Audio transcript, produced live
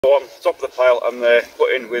On top of the pile, and they're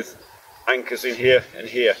put in with anchors in here and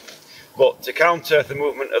here. But to counter the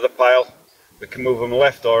movement of the pile, we can move them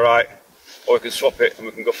left or right, or we can swap it and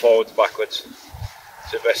we can go forwards, backwards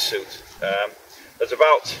to best suit. There's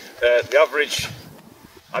about the average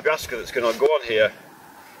Abiaska that's going to go on here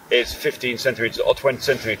is 15 centimetres or 20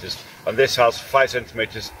 centimetres, and this has 5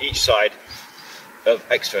 centimetres each side of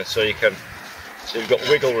extra, so you've got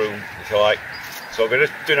wiggle room if you like. So what we're going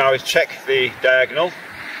to do now is check the diagonal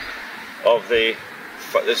of there's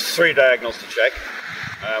 3 diagonals to check.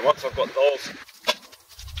 Once I've got those,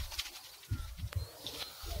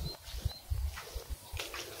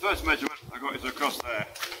 the first measurement I got is across there,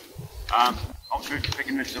 and I'm sure you're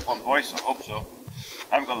picking this up on voice, I hope so.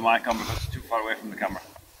 I haven't got the mic on because it's too far away from the camera,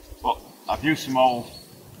 but I've used some old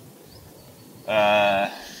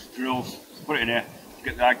drills to put it in here to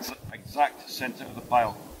get the exact centre of the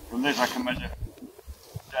pile. From this I can measure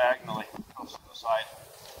diagonally across the side,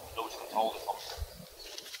 which can hold it up.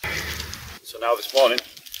 So now this morning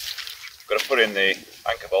I've got to put in the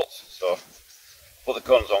anchor bolts, so put the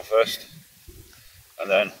cones on first and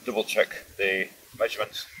then double check the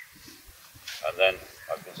measurements, and then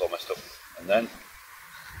I've got all messed up, and then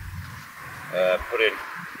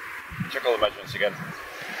check all the measurements again,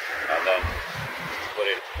 and then put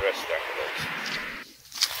in the rest of the anchor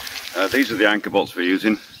bolts. These are the anchor bolts we're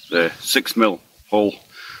using, the 6mm hole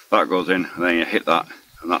that goes in, and then you hit that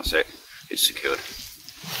and that's it, it's secured.